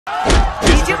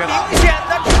经明显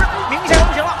的明显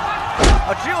不行了，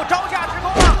只有招架之功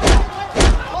了。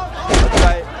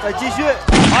再继续，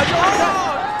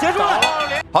结束了。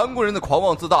韩国人的狂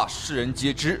妄自大，世人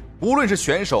皆知。无论是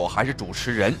选手还是主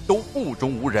持人，都目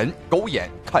中无人，狗眼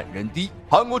看人低。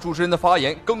韩国主持人的发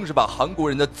言更是把韩国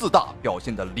人的自大表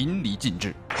现得淋漓尽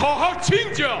致。好好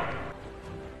请教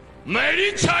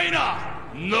 ，Made in China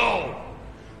No，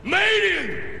 Made in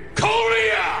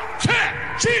Korea，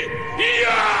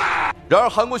 然而，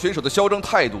韩国选手的嚣张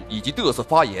态度以及嘚瑟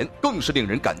发言，更是令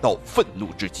人感到愤怒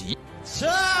至极。 자,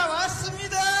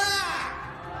 왔습니다.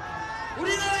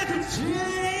 우리나라의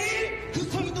제일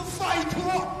두통 있는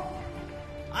파이터.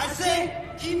 I say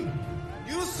김,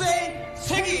 you say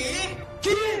세기.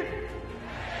 김.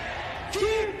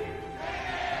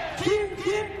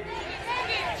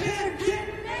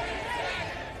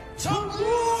 전국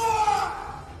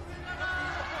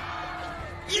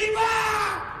일반.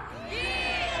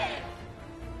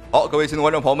 好，各位亲爱的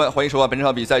观众朋友们，欢迎收看本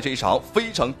场比赛这一场非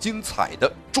常精彩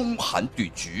的中韩对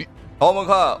局。好，我们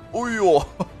看，哎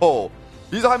呦，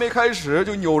比赛还没开始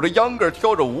就扭着秧歌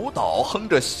跳着舞蹈，哼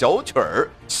着小曲儿，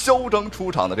嚣张出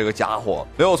场的这个家伙，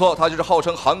没有错，他就是号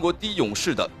称韩国第一勇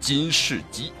士的金世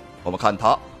基。我们看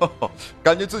他，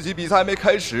感觉自己比赛还没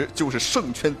开始就是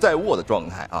胜券在握的状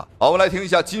态啊！好，我们来听一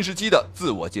下金世基的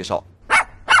自我介绍。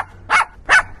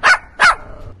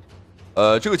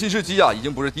 这个金世基啊，已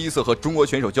经不是第一次和中国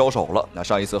选手交手了。那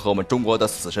上一次和我们中国的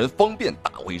死神方便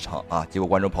打过一场啊，结果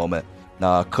观众朋友们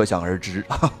那可想而知，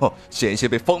险些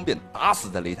被方便打死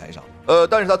在擂台上。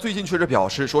但是他最近确实表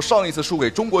示说，上一次输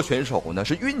给中国选手呢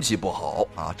是运气不好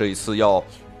啊，这一次要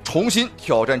重新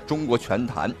挑战中国拳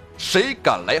坛，谁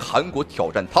敢来韩国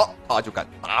挑战他，他就敢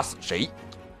打死谁。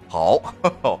好，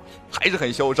还是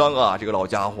很嚣张啊，这个老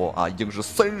家伙啊，已经是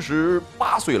38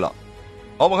岁了。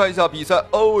 好，我们看一下比赛。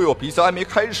哦呦，比赛还没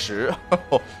开始，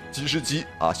金世基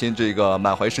啊，先这个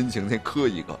满怀深情，先磕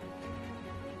一个。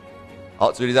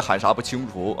好，嘴里在喊啥不清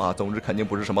楚啊，总之肯定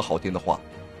不是什么好听的话。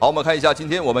好，我们看一下今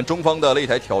天我们中方的擂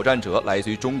台挑战者，来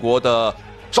自于中国的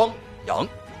张扬。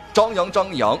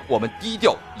张扬，我们低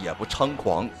调也不猖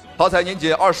狂。他才年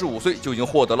仅25岁，就已经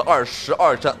获得了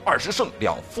22战20胜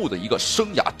2负的一个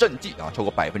生涯战绩啊，超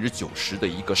过90%的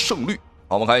一个胜率。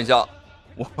好，我们看一下，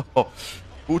哇。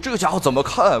 这个家伙怎么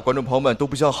看，观众朋友们都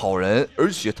不像好人，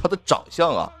而且他的长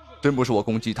相啊，真不是我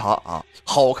攻击他啊，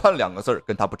好看2个字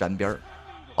跟他不沾边儿。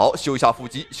好，秀一下腹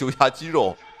肌，秀一下肌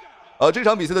肉。这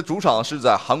场比赛的主场是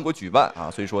在韩国举办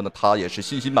啊，所以说呢，他也是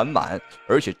信心满满，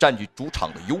而且占据主场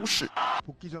的优势。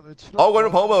好，观众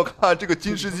朋友们，看这个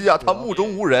金世基啊，他目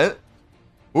中无人。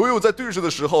哦呦，在对视的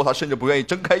时候，他甚至不愿意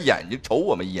睁开眼睛瞅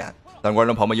我们一眼。但观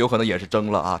众朋友们有可能也是睁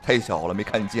了啊，太小了没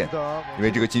看见，因为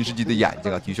这个金世基的眼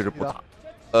睛啊，的确是不大。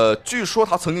 据说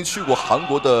他曾经去过韩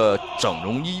国的整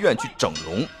容医院去整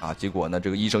容啊，结果呢，这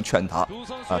个医生劝他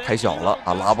啊太小了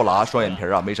啊，拉不拉双眼皮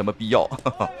啊，没什么必要。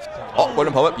好，观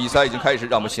众朋友们，比赛已经开始，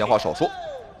让我们闲话少说。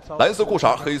蓝色裤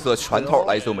衩，黑色拳套，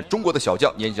来自我们中国的小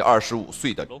将，年仅25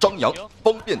岁的张扬，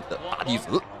方便的大弟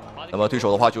子。那么对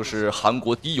手的话就是韩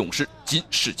国第一勇士金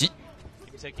世基。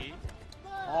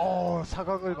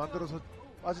 사각을 만들어서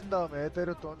빠진 다음에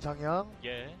때렸던 장양.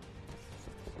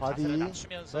 바디.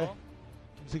 네.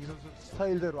 김세기 선수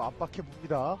스타일대로 압박해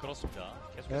봅니다. 그렇습니다.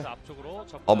 계속해서 앞쪽으로.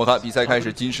 好，我们看比赛开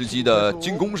始，金世基的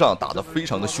进攻上打得非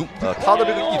常的凶，他的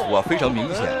这个意图啊非常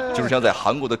明显，就是想在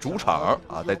韩国的主场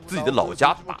啊，在自己的老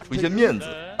家打出一些面子，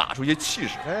打出一些气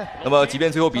势。那么，即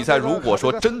便最后比赛如果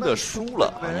说真的输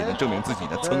了，也能证明自己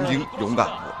呢曾经勇敢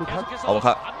过。好，我们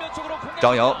看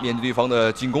张扬面对对方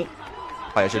的进攻。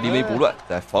 他也是临危不乱，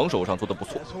在防守上做得不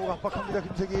错。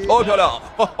哦，漂亮！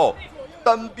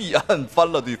单臂按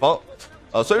翻了对方。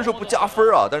虽然说不加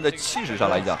分啊，但是在气势上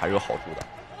来讲还是有好处的。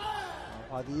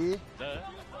네.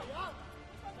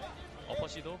 어퍼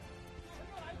시도.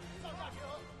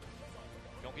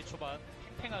 경기 초반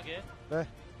팽팽하게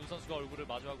두 선수가 얼굴을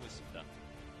마주하고 있습니다.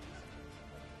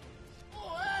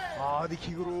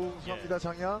 니킥으로 우수합니다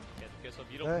장양. 계속해서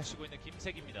밀어붙이고 있는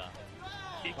김세기입니다.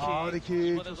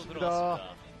 니킥 좋습니다.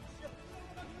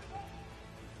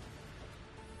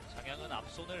 장양은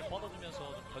앞손을 뻗어주면서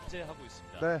견제하고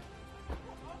있습니다. 네.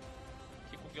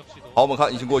 好，我们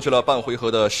看已经过去了半回合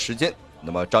的时间，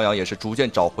那么张扬也是逐渐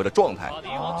找回了状态，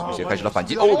并且开始了反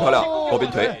击。哦，漂亮，后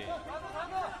边腿。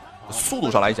速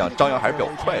度上来讲，张扬还是比较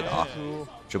快的啊，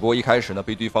只不过一开始呢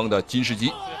被对方的金世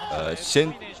基，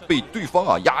先被对方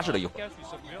啊压制了一会儿，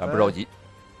但不着急。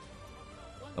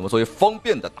那么作为方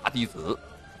便的大弟子，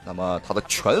那么他的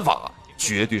拳法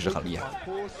绝对是很厉害。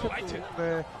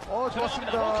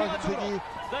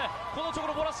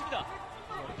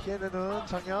 피해내는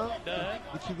장양.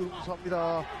 니킥으로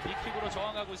우수합니다. 니킥으로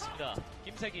저항하고 있습니다.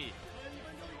 김세기.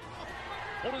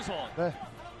 네.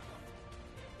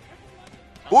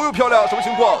 哦呦，漂亮！什么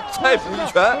情况？再补一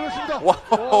拳！哇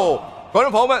哦！观众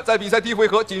朋友们，在比赛第一回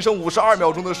合仅剩52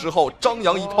秒钟的时候，张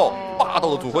扬一套霸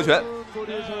道的组合拳，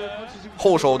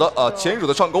后手的前手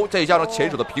的上勾，再加上前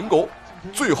手的平勾，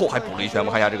最后还补了一拳。我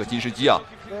们看一下这个金世基啊，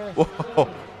哇哦！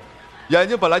眼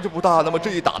睛本来就不大，那么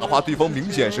这一打的话，对方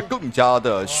明显是更加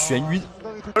的眩晕。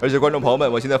而且观众朋友们，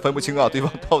我现在分不清啊，对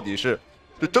方到底是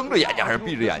睁着眼睛还是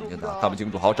闭着眼睛的，看不清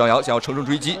楚。好，张扬想要乘胜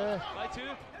追击，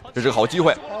这是个好机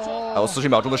会。还有40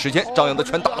秒钟的时间，张扬的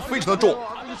拳打得非常的重。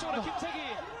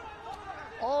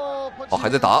好，还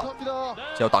在打，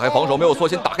先要打开防守，没有错，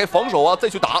先打开防守啊，再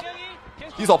去打，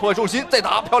低扫破坏重心，再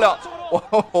打，漂亮！哇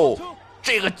哦，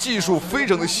这个技术非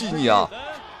常的细腻啊。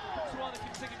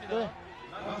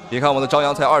别看我们的张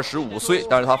扬才25岁，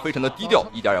但是他非常的低调，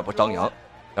一点也不张扬。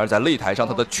但是在擂台上，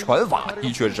他的拳法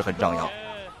的确是很张扬。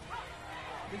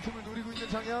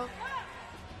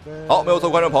好，没有错，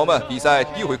观众朋友们，比赛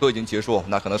第一回合已经结束，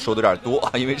那可能说的有点多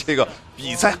啊，因为这个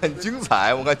比赛很精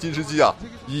彩。我看金世基啊，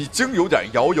已经有点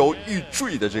摇摇欲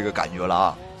坠的这个感觉了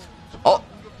啊。好，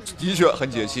的确很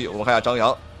解气。我们看一下张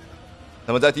扬，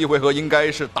那么在第一回合应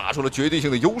该是打出了绝对性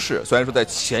的优势。虽然说在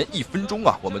前1分钟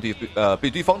啊，我们被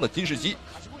对方的金世基，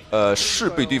是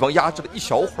被对方压制了一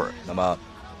小会儿。那么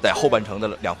在后半程的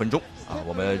2分钟啊，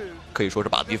我们可以说是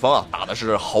把对方啊打的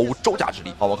是毫无招架之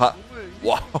力。好，我看，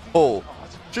哇哦！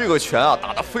这个拳啊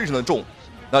打得非常的重，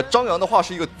那张扬的话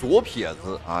是一个左撇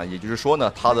子啊，也就是说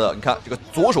呢，他的你看这个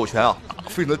左手拳啊打得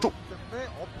非常的重，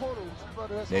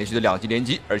连续的2击连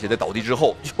击，而且在倒地之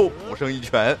后又补上一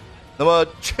拳。那么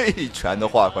这一拳的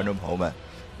话，观众朋友们，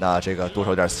那这个多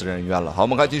少有点私人恩怨了。好，我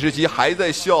们看金世基还在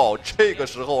笑，这个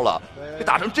时候了，被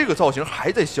打成这个造型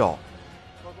还在笑，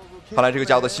看来这个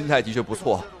家伙的心态的确不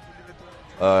错。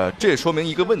这也说明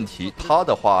一个问题，他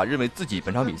的话认为自己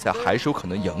本场比赛还是有可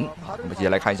能赢啊。那么接下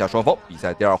来看一下双方比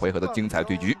赛第2回合的精彩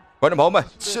对局，观众朋友们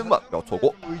千万不要错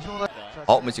过。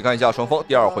好，我们一起看一下双方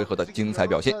第2回合的精彩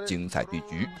表现、精彩对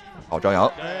局。好，张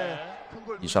扬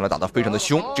一上来打得非常的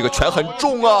凶，这个拳很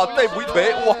重啊，再补一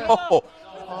腿，哇哦！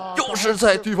又是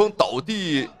在对方倒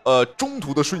地中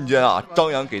途的瞬间啊，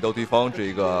张扬给到对方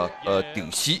这个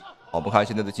顶膝。好，我们看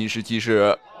现在的金世基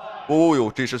是，哦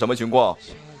呦，这是什么情况？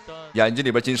眼睛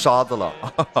里边进沙子了，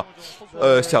哈哈，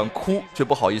想哭却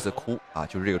不好意思哭啊，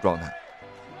就是这个状态。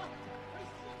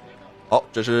好，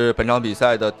这是本场比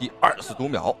赛的第20多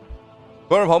秒，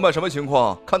观众朋友们，什么情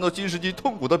况？看到金世基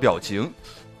痛苦的表情，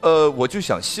我就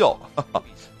想笑，哈哈。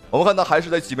我们看到还是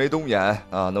在挤眉弄眼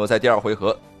啊。那么在第2回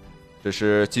合，这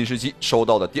是金世基收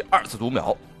到的第20多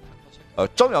秒。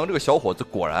张扬这个小伙子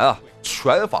果然啊，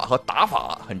拳法和打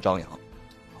法很张扬。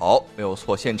好，没有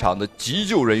错，现场的急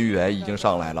救人员已经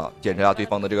上来了，检查一下对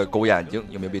方的这个狗眼睛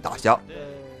有没有被打瞎。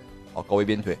好，高位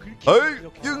鞭腿，哎，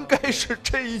应该是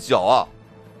这一脚啊，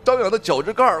张扬的脚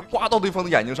趾盖刮到对方的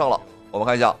眼睛上了。我们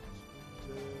看一下，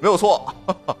没有错，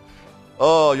哈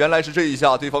哈，原来是这一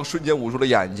下，对方瞬间捂住了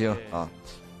眼睛啊。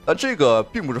但这个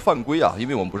并不是犯规啊，因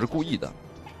为我们不是故意的。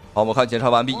好，我们看检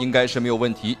查完毕，应该是没有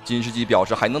问题。金世基表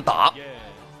示还能打。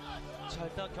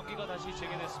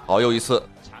好，又一次。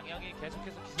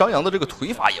张扬的这个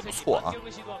腿法也不错啊。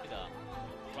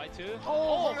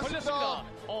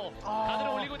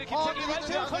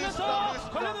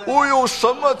哦呦，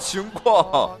什么情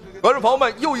况？观众朋友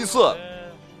们，又一次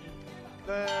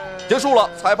结束了，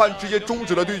裁判直接终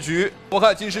止了对局。我们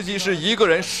看金世基是一个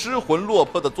人失魂落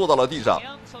魄的坐到了地上。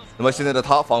那么现在的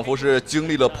他仿佛是经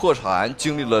历了破产，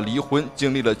经历了离婚，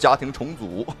经历了家庭重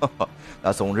组。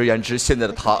那总而言之，现在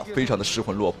的他非常的失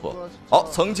魂落魄。好，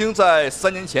曾经在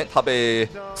3年前他被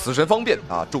死神方便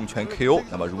啊重拳 KO，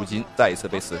 那么如今再一次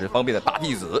被死神方便的大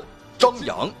弟子张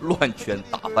扬乱拳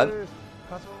打翻。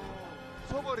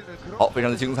好，非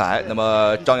常的精彩。那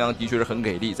么张扬的确是很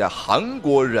给力，在韩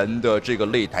国人的这个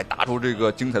擂台打出这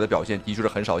个精彩的表现，的确是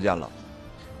很少见了。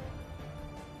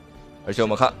而且我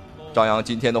们看张扬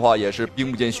今天的话也是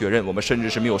兵不见血刃，我们甚至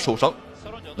是没有受伤。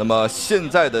那么现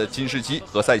在的金世基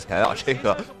和赛前啊这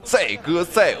个载歌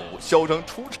载舞、嚣张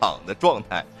出场的状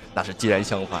态，那是截然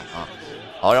相反啊。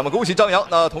好，让我们恭喜张扬。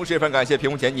那同时也非常感谢屏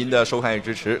幕前您的收看与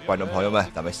支持，观众朋友们，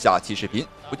咱们下期视频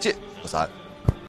不见不散。